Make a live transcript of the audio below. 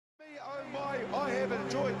my, I have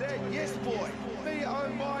enjoyed that, yes boy. Me oh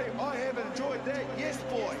my, I have enjoyed that, yes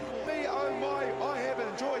boy. Me oh my, I have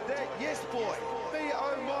enjoyed that, yes boy. Me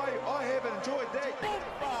oh my, I have enjoyed that. Me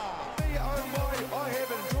oh my, I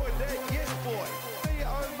have enjoyed that, yes boy. Me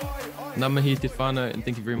oh my, I Nama here, Stefano, and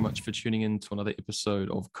thank you very much for tuning in to another episode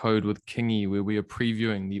of Code with Kingy, where we are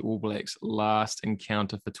previewing the All Blacks' last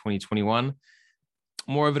encounter for 2021.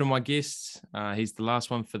 Moreover to my guest, he's the last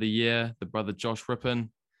one for the year, the brother Josh Rippon.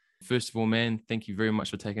 First of all, man, thank you very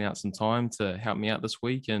much for taking out some time to help me out this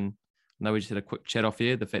week. And I know we just had a quick chat off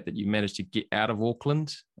here, the fact that you managed to get out of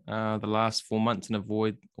Auckland the last 4 months and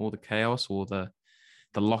avoid all the chaos or the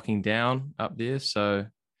locking down up there. So,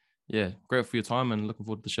 yeah, great for your time and looking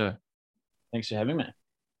forward to the show. Thanks for having me.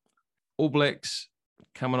 All Blacks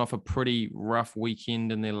coming off a pretty rough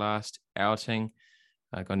weekend in their last outing,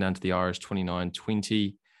 going down to the Irish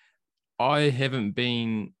 29-20. I haven't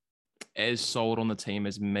been as sold on the team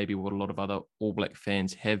as maybe what a lot of other All Black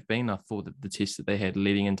fans have been. I thought that the tests that they had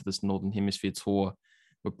leading into this Northern Hemisphere tour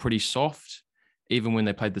were pretty soft. Even when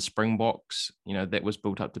they played the Springboks, you know, that was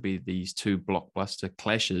built up to be these two blockbuster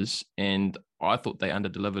clashes. And I thought they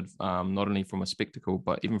under-delivered, not only from a spectacle,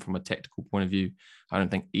 but even from a tactical point of view. I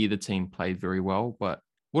don't think either team played very well. But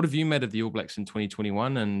what have you made of the All Blacks in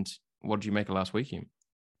 2021? And what did you make of last weekend?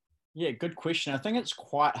 Yeah, good question. I think it's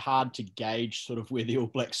quite hard to gauge sort of where the All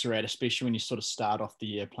Blacks are at, especially when you sort of start off the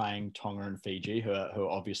year playing Tonga and Fiji, who are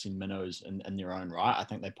obviously minnows in their own right. I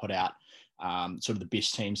think they put out sort of the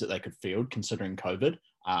best teams that they could field considering COVID.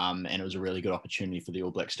 And it was a really good opportunity for the All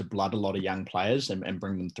Blacks to blood a lot of young players and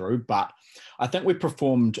bring them through. But I think we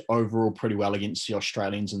performed overall pretty well against the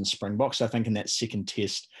Australians and the Springboks. I think in that second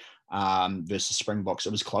test versus Springboks,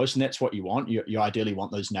 it was close, and that's what you want. You ideally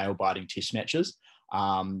want those nail-biting test matches.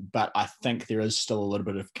 But I think there is still a little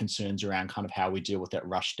bit of concerns around kind of how we deal with that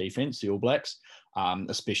rush defense, the All Blacks,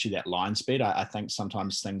 especially that line speed. I think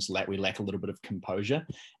sometimes we lack a little bit of composure.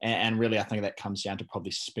 And really, I think that comes down to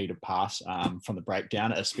probably speed of pass from the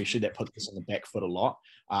breakdown, especially that puts us on the back foot a lot,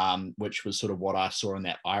 which was sort of what I saw in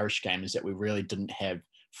that Irish game, is that we really didn't have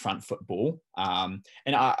front foot ball. And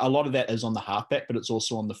a lot of that is on the halfback, but it's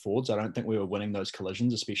also on the forwards. I don't think we were winning those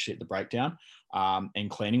collisions, especially at the breakdown and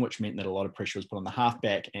cleaning, which meant that a lot of pressure was put on the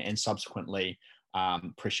halfback, and subsequently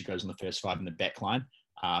pressure goes on the first five in the back line.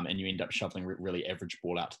 And you end up shoveling really average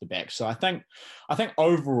ball out to the back. So I think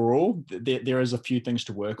overall there is a few things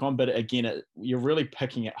to work on, but again, you're really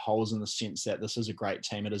picking at holes in the sense that this is a great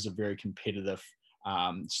team. It is a very competitive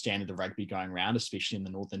standard of rugby going around, especially in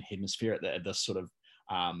the Northern Hemisphere at this sort of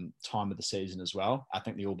time of the season as well. I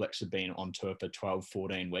think the All Blacks have been on tour for 12,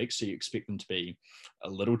 14 weeks, so you expect them to be a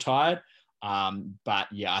little tired. But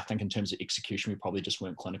yeah, I think in terms of execution, we probably just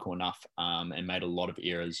weren't clinical enough and made a lot of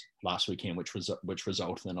errors last weekend, which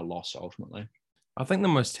resulted in a loss ultimately. I think the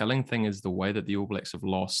most telling thing is the way that the All Blacks have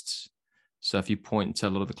lost. So if you point to a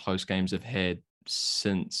lot of the close games they've had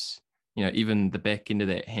since, you know, even the back end of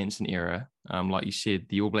that Hansen era, like you said,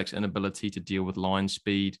 the All Blacks' inability to deal with line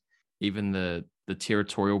speed, even the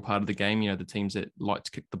territorial part of the game, you know, the teams that like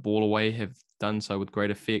to kick the ball away have done so with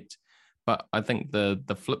great effect. But I think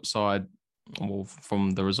the flip side, well,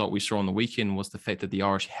 from the result we saw on the weekend, was the fact that the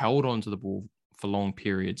Irish held onto the ball for long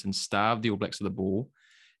periods and starved the All Blacks of the ball.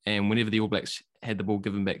 And whenever the All Blacks had the ball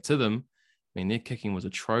given back to them, I mean, their kicking was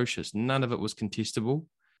atrocious. None of it was contestable.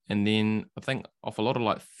 And then I think off a lot of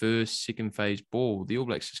like first, second phase ball, the All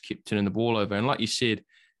Blacks just kept turning the ball over. And like you said,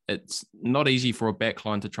 it's not easy for a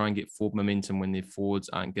backline to try and get forward momentum when their forwards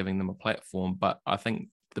aren't giving them a platform. But I think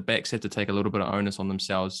the backs have to take a little bit of onus on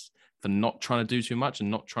themselves for not trying to do too much and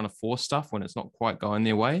not trying to force stuff when it's not quite going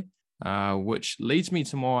their way, which leads me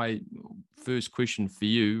to my first question for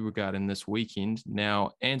you regarding this weekend.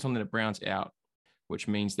 Now, Anton Lienert-Brown's out, which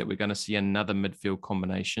means that we're going to see another midfield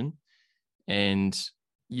combination. And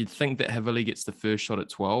you'd think that Havili gets the first shot at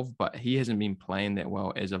 12, but he hasn't been playing that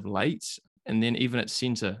well as of late. And then even at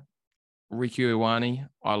centre, Rieko Ioane,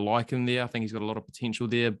 I like him there. I think he's got a lot of potential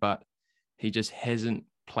there, but he just hasn't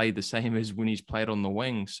played the same as when he's played on the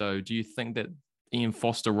wing. So do you think that Ian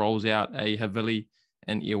Foster rolls out a Havili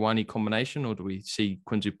and Ioane combination, or do we see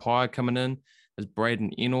Quinn Tupaea coming in? Is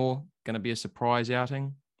Braden Ennor going to be a surprise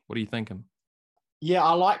outing? What are you thinking? Yeah,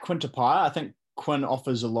 I like Quinn Tupaea. I think Quinn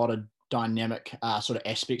offers a lot of dynamic sort of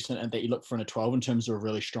aspects that you look for in a 12 in terms of a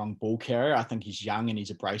really strong ball carrier. I think he's young and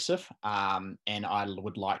he's abrasive, and I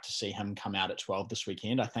would like to see him come out at 12 this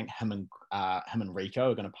weekend. I think him and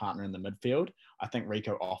Rieko are going to partner in the midfield. I think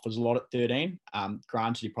Rieko offers a lot at 13.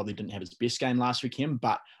 Granted, he probably didn't have his best game last weekend,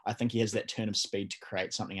 but I think he has that turn of speed to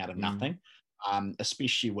create something out of nothing.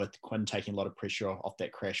 especially with Quinn taking a lot of pressure off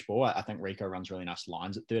that crash ball. I think Rico runs really nice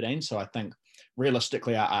lines at 13. So I think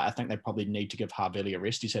realistically, I think they probably need to give Havili a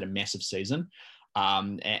rest. He's had a massive season.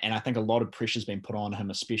 And I think a lot of pressure has been put on him,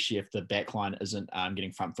 especially if the back line isn't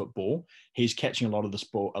getting front foot ball. He's catching a lot of this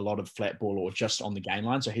ball, a lot of flat ball, or just on the game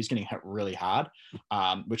line. So he's getting hit really hard,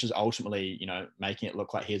 which is ultimately, making it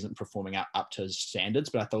look like he isn't performing up to his standards.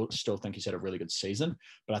 But I still think he's had a really good season.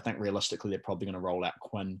 But I think realistically, they're probably going to roll out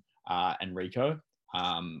Quinn and Rico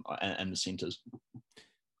and the centres.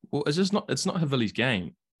 Well, it's not Havili's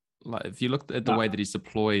game. Like if you look at the way that he's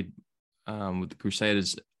deployed with the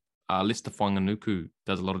Crusaders, Lester Whanganuku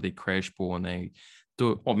does a lot of their crash ball, and they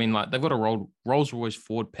do it. I mean, like they've got a Rolls-Royce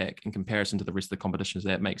forward pack in comparison to the rest of the competitions.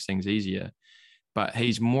 That makes things easier. But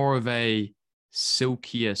he's more of a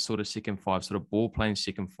silkier sort of second five, sort of ball playing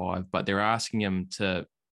second five. But they're asking him to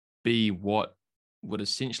be what would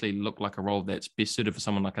essentially look like a role that's best suited for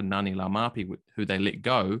someone like a Nani Laumapi, who they let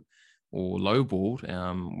go or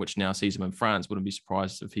lowballed, which now sees him in France. Wouldn't be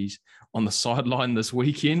surprised if he's on the sideline this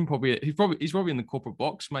weekend. He's probably in the corporate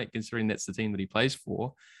box, mate, considering that's the team that he plays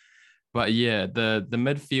for. But yeah, the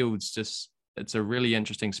midfield's it's a really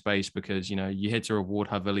interesting space because, you had to reward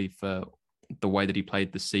Havili for the way that he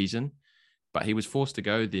played this season, but he was forced to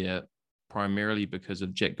go there primarily because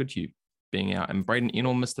of Jack Goodhue being out, and Braden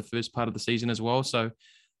Ennell missed the first part of the season as well. So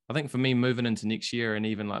I think for me, moving into next year, and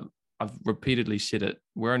even like I've repeatedly said it,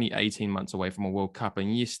 we're only 18 months away from a World Cup.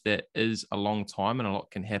 And yes, that is a long time and a lot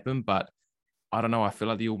can happen, but I don't know. I feel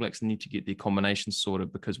like the All Blacks need to get their combination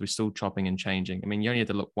sorted because we're still chopping and changing. I mean, you only have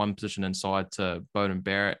to look one position inside to Beauden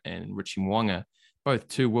Barrett and Richie Mwanga, both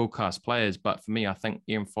two world-class players. But for me, I think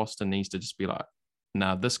Ian Foster needs to just be like,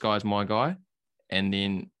 nah, this guy's my guy. And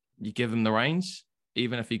then you give him the reins,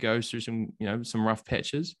 even if he goes through some rough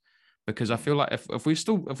patches. Because I feel like if we're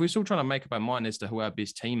still trying to make up our mind as to who our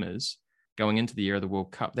best team is going into the year of the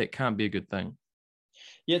World Cup, that can't be a good thing.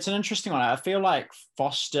 Yeah, it's an interesting one. I feel like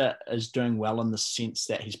Foster is doing well in the sense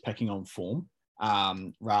that he's picking on form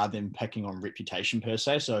rather than picking on reputation per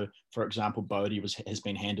se. So, for example, Bodie has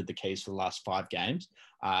been handed the keys for the last 5 games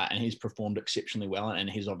and he's performed exceptionally well. And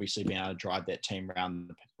he's obviously been able to drive that team around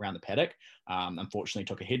the paddock. Unfortunately,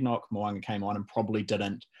 took a head knock. Moanga came on and probably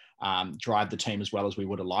didn't drive the team as well as we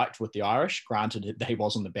would have liked with the Irish. Granted, he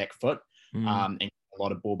was on the back foot and a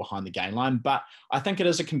lot of ball behind the game line, but I think it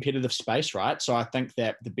is a competitive space, right? So I think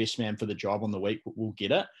that the best man for the job on the week will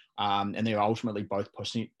get it, and they're ultimately both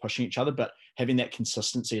pushing each other. But having that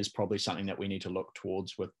consistency is probably something that we need to look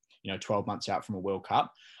towards with 12 months out from a World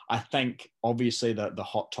Cup. I think obviously the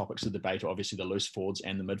hot topics of debate are obviously the loose forwards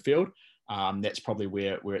and the midfield. That's probably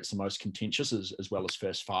where it's the most contentious as well as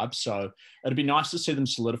first five. So it'd be nice to see them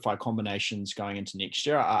solidify combinations going into next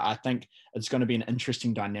year. I think it's going to be an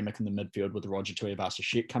interesting dynamic in the midfield with Roger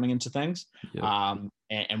Tuivasa-Sheck coming into things. Yep.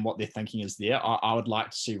 And what they're thinking is there. I would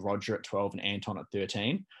like to see Roger at 12 and Anton at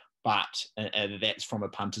 13, but that's from a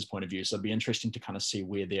punter's point of view. So it'd be interesting to kind of see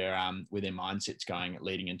where their mindset's going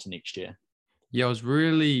leading into next year. Yeah, I was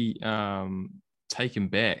really taken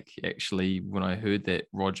back actually when I heard that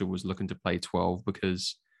Roger was looking to play 12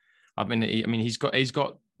 because I mean he's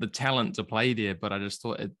got the talent to play there, but I just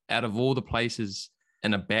thought out of all the places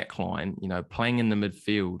in a back line, playing in the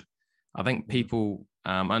midfield, I think people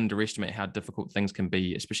underestimate how difficult things can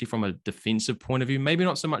be, especially from a defensive point of view. Maybe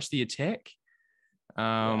not so much the attack.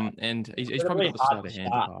 And he's probably got the sleight of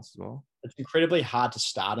hand to pass as well. It's incredibly hard to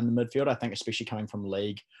start in the midfield, I think, especially coming from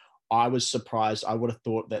league. I was surprised. I would have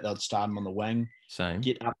thought that they'd start him on the wing,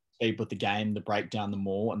 get up to speed with the game, the break down the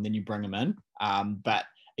maul, and then you bring him in. But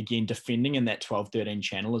again, defending in that 12-13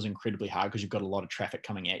 channel is incredibly hard because you've got a lot of traffic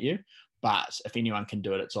coming at you. But if anyone can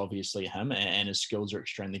do it, it's obviously him, and his skills are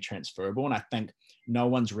extremely transferable. And I think no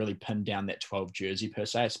one's really pinned down that 12 jersey per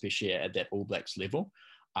se, especially at that All Blacks level.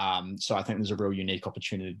 So I think there's a real unique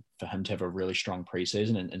opportunity for him to have a really strong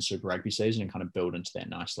preseason and Super Rugby season and kind of build into that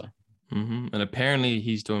nicely. Mm-hmm. And apparently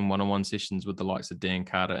he's doing one-on-one sessions with the likes of Dan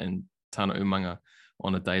Carter and Tana Umanga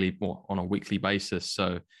on a weekly basis.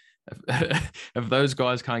 So if those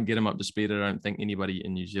guys can't get him up to speed, I don't think anybody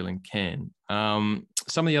in New Zealand can.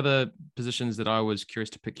 Some of the other positions that I was curious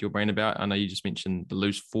to pick your brain about, I know you just mentioned the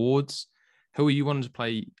loose forwards. Who are you wanting to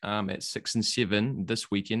play at 6 and 7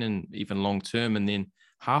 this weekend and even long term? And then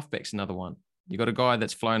halfback's another one. You got a guy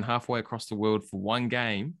that's flown halfway across the world for one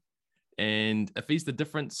game. And if he's the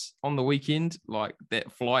difference on the weekend, like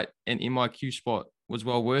that flight and MIQ spot was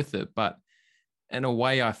well worth it. But in a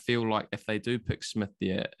way, I feel like if they do pick Smith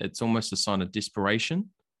there, it's almost a sign of desperation.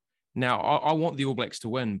 Now, I want the All Blacks to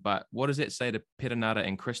win, but what does that say to Perenara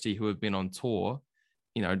and Christie, who have been on tour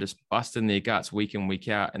just busting their guts week in, week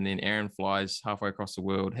out. And then Aaron flies halfway across the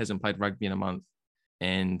world, hasn't played rugby in a month,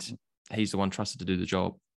 and he's the one trusted to do the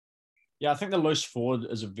job. Yeah, I think the loose forward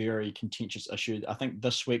is a very contentious issue. I think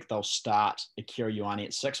this week they'll start Akira Ioane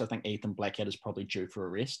at 6. I think Ethan Blackadder is probably due for a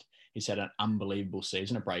rest. He's had an unbelievable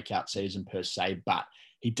season, a breakout season per se, but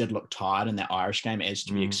he did look tired in that Irish game, as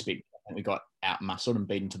to be expected. I think we got out-muscled and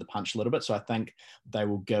beaten to the punch a little bit. So I think they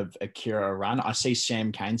will give Akira a run. I see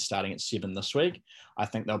Sam Cane starting at 7 this week. I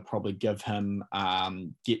think they'll probably give him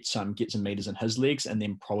get some meters in his legs, and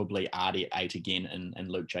then probably Ardie at 8 again, and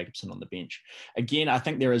Luke Jacobson on the bench. Again, I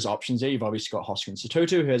think there is options there. You've obviously got Hoskins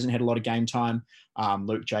Sotutu, who hasn't had a lot of game time,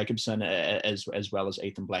 Luke Jacobson as well as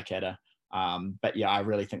Ethan Blackadder. But yeah, I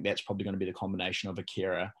really think that's probably going to be the combination of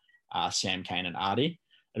Akira, Sam Cane, and Ardie.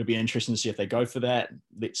 It'll be interesting to see if they go for that.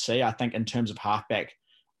 Let's see. I think in terms of halfback,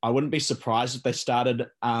 I wouldn't be surprised if they started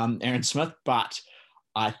Aaron Smith, but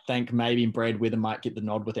I think maybe Brad Weather might get the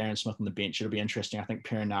nod with Aaron Smith on the bench. It'll be interesting. I think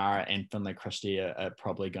Perenara and Finlay Christie are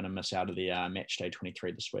probably going to miss out of the match day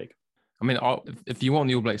 23 this week. I mean, if you want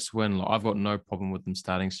the All Blacks to win, I've got no problem with them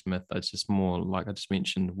starting Smith. It's just more like I just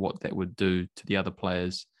mentioned what that would do to the other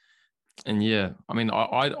players. And yeah, I mean,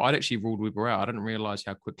 I'd actually ruled Weber out. I didn't realize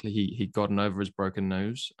how quickly he'd gotten over his broken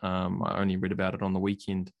nose. I only read about it on the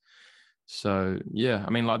weekend. So yeah,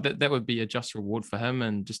 I mean, like that would be a just reward for him,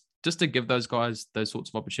 and just to give those guys those sorts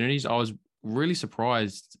of opportunities. I was really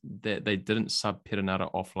surprised that they didn't sub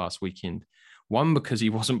Perenara off last weekend. One, because he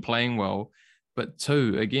wasn't playing well, but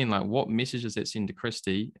two, again, like what message does that send to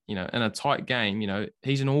Christie? In a tight game,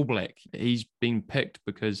 he's an All Black. He's been picked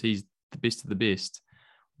because he's the best of the best.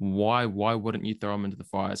 Why wouldn't you throw him into the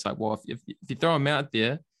fire? It's like, well, if you throw him out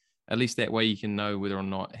there, at least that way you can know whether or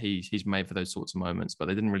not he's made for those sorts of moments. But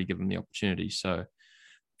they didn't really give him the opportunity. So,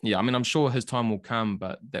 yeah, I mean, I'm sure his time will come,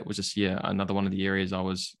 but that was just, another one of the areas I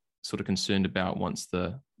was sort of concerned about once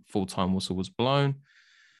the full-time whistle was blown.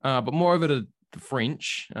 But more over to the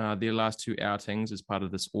French, their last two outings as part of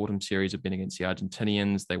this autumn series have been against the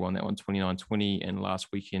Argentinians. They won that one 29-20, and last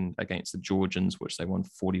weekend against the Georgians, which they won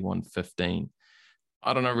 41-15.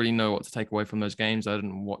 I don't really know what to take away from those games. I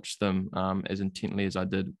didn't watch them as intently as I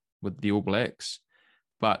did with the All Blacks.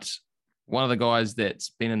 But one of the guys that's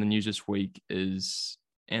been in the news this week is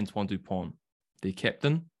Antoine Dupont, the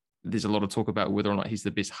captain. There's a lot of talk about whether or not he's the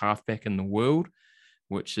best halfback in the world,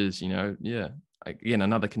 which is, again,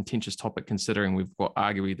 another contentious topic considering we've got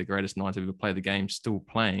arguably the greatest nine to ever play the game still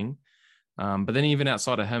playing. But then even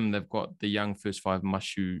outside of him, they've got the young first five,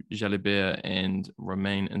 Mashu Jalibert and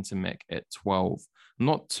Romain Intermac at 12. I'm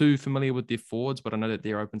not too familiar with their forwards, but I know that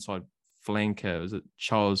their open side flanker, is it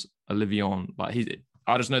Charles Olivion?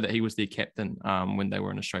 I just know that he was their captain when they were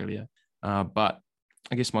in Australia. But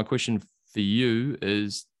I guess my question for you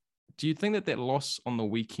is, do you think that loss on the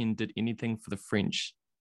weekend did anything for the French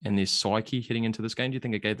and their psyche heading into this game? Do you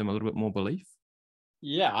think it gave them a little bit more belief?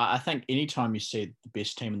 Yeah, I think anytime you see the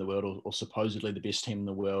best team in the world or supposedly the best team in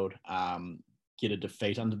the world get a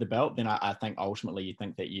defeat under the belt, then I think ultimately you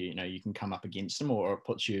think that you can come up against them, or it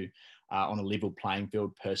puts you on a level playing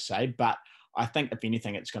field per se. But I think if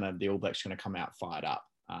anything, the All Blacks going to come out fired up.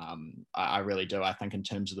 I really do. I think in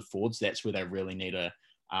terms of the forwards, that's where they really need to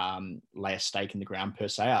lay a stake in the ground per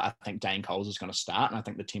se. I think Dane Coles is going to start, and I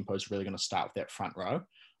think the tempo is really going to start with that front row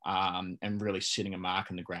and really setting a mark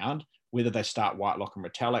in the ground. Whether they start Whitelock and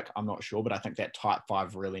Retallick, I'm not sure, but I think that tight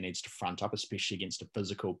five really needs to front up, especially against a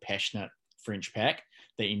physical, passionate French pack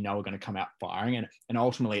that are going to come out firing. And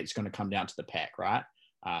ultimately, it's going to come down to the pack, right?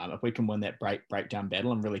 If we can win that breakdown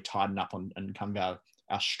battle and really tighten up and come to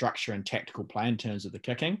our structure and tactical play in terms of the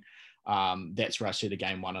kicking, that's where I see the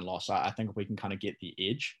game won and lost. I think if we can kind of get the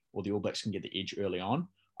edge, or the All Blacks can get the edge early on,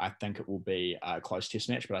 I think it will be a close test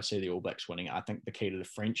match, but I see the All Blacks winning. I think the key to the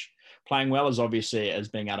French playing well is obviously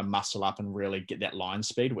being able to muscle up and really get that line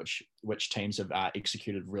speed, which teams have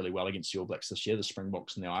executed really well against the All Blacks this year, the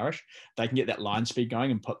Springboks and the Irish. If they can get that line speed going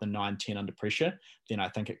and put the 9-10 under pressure, then I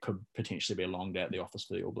think it could potentially be a long day at the office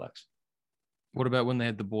for the All Blacks. What about when they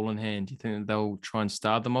had the ball in hand? Do you think they'll try and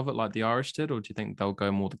starve them of it like the Irish did, or do you think they'll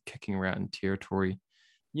go more the kicking route and territory?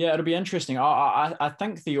 Yeah, it'll be interesting. I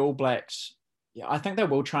think the All Blacks... Yeah, I think they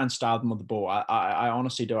will try and starve them with the ball. I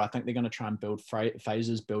honestly do. I think they're going to try and build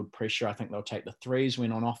phases, build pressure. I think they'll take the threes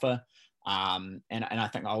when on offer. And I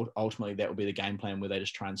think ultimately that will be the game plan, where they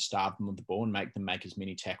just try and starve them with the ball and make them make as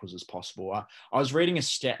many tackles as possible. I was reading a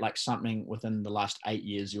stat like something within the last 8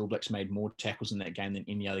 years, the All Blacks made more tackles in that game than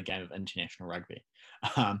any other game of international rugby.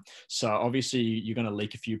 So obviously you're going to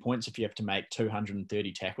leak a few points if you have to make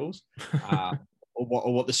 230 tackles.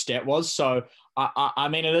 what the stat was. So I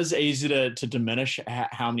mean, it is easy to diminish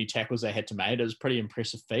how many tackles they had to make. It was a pretty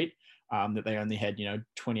impressive feat that they only had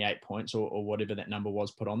 28 points or whatever that number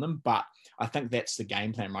was put on them. But I think that's the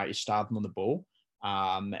game plan, right? You starve them on the ball.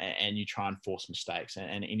 And you try and force mistakes,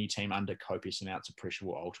 and any team under copious amounts of pressure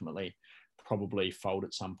will ultimately probably fold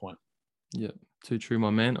at some point. Yeah, too true,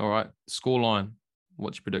 my man. All right, scoreline.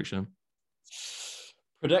 What's your prediction?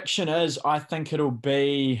 Prediction is, I think it'll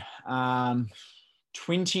be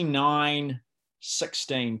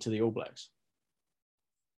 29-16 to the All Blacks.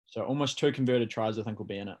 So almost 2 converted tries, I think, will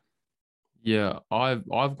be in it. Yeah,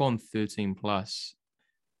 I've gone 13 plus.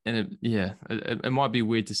 And it might be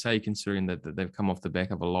weird to say considering that they've come off the back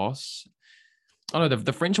of a loss. I don't know,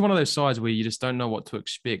 the French are one of those sides where you just don't know what to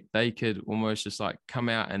expect. They could almost just like come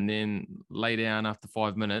out and then lay down after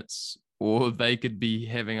 5 minutes, or they could be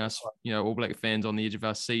having us, All Black fans on the edge of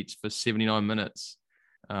our seats for 79 minutes.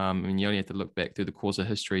 And you only have to look back through the course of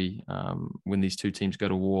history when these two teams go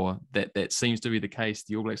to war. That seems to be the case.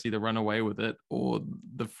 The All Blacks either run away with it or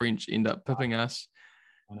the French end up pipping us.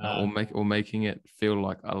 Or making it feel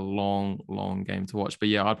like a long game to watch. But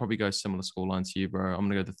yeah, I'd probably go similar scoreline to you, bro. I'm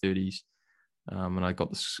gonna go the 30s, and I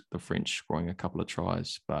got the French scoring a couple of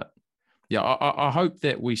tries. But yeah, I hope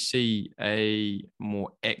that we see a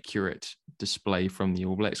more accurate display from the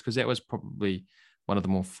All Blacks, because that was probably one of the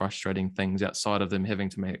more frustrating things outside of them having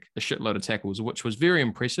to make a shitload of tackles, which was very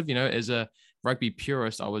impressive. As a rugby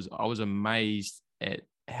purist, I was amazed at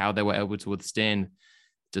how they were able to withstand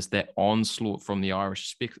just that onslaught from the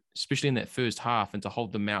Irish, especially in that first half, and to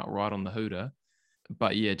hold them out right on the hooter.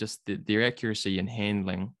 But yeah, just their accuracy and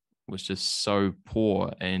handling was just so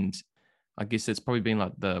poor. And I guess that's probably been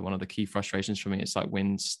like one of the key frustrations for me. It's like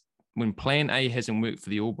when plan A hasn't worked for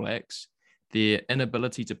the All Blacks, their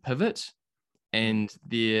inability to pivot and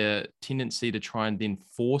their tendency to try and then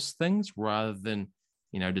force things rather than,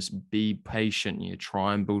 just be patient,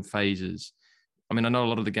 try and build phases. I mean, I know a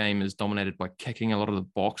lot of the game is dominated by kicking, a lot of the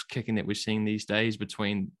box kicking that we're seeing these days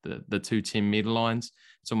between the two 10-meter lines.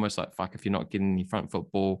 It's almost like, fuck, if you're not getting any front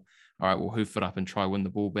foot ball, all right, we'll hoof it up and try win the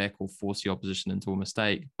ball back or force the opposition into a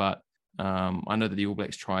mistake. But I know that the All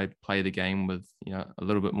Blacks try to play the game with, a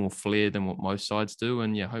little bit more flair than what most sides do.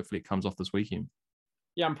 And yeah, hopefully it comes off this weekend.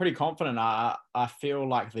 Yeah, I'm pretty confident. I feel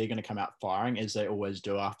like they're going to come out firing, as they always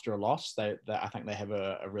do after a loss. I think they have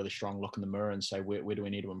a really strong look in the mirror and say, where do we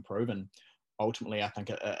need to improve? And ultimately, I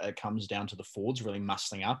think it comes down to the forwards really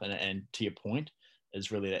muscling up, and to your point,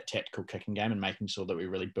 is really that tactical kicking game and making sure that we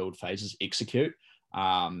really build phases, execute,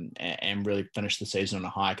 and really finish the season on a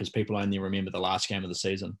high, because people only remember the last game of the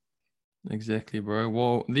season. Exactly, bro.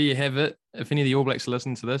 Well, there you have it. If any of the All Blacks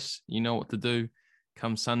listen to this, you know what to do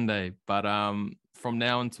come Sunday. But from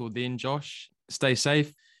now until then, Josh, stay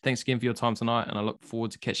safe. Thanks again for your time tonight, and I look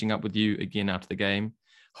forward to catching up with you again after the game,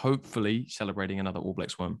 hopefully celebrating another All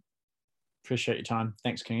Blacks win. Appreciate your time.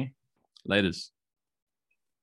 Thanks, Kingy. Laters.